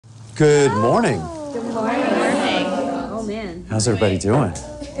Good morning. Good morning. Oh, man. How's everybody doing?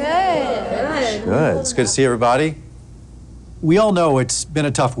 Good. Good. It's good to see everybody. We all know it's been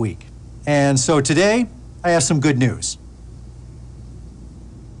a tough week. And so today, I have some good news.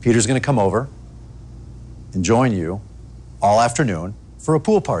 Peter's going to come over and join you all afternoon for a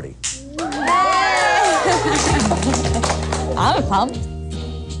pool party. I'm pumped.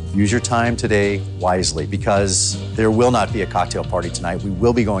 Use your time today wisely because there will not be a cocktail party tonight. We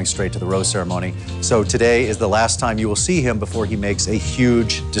will be going straight to the rose ceremony. So today is the last time you will see him before he makes a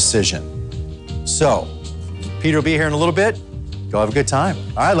huge decision. So, Peter will be here in a little bit. Go have a good time.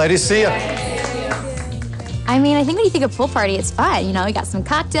 All right, ladies, see ya. I mean, I think when you think of pool party, it's fun. You know, you got some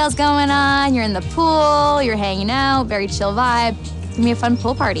cocktails going on, you're in the pool, you're hanging out, very chill vibe. It's gonna be a fun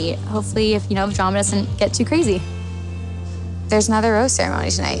pool party. Hopefully, if drama doesn't get too crazy. There's another rose ceremony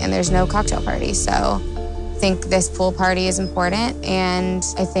tonight, and there's no cocktail party, so I think this pool party is important, and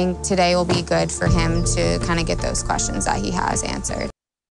I think today will be good for him to kind of get those questions that he has answered.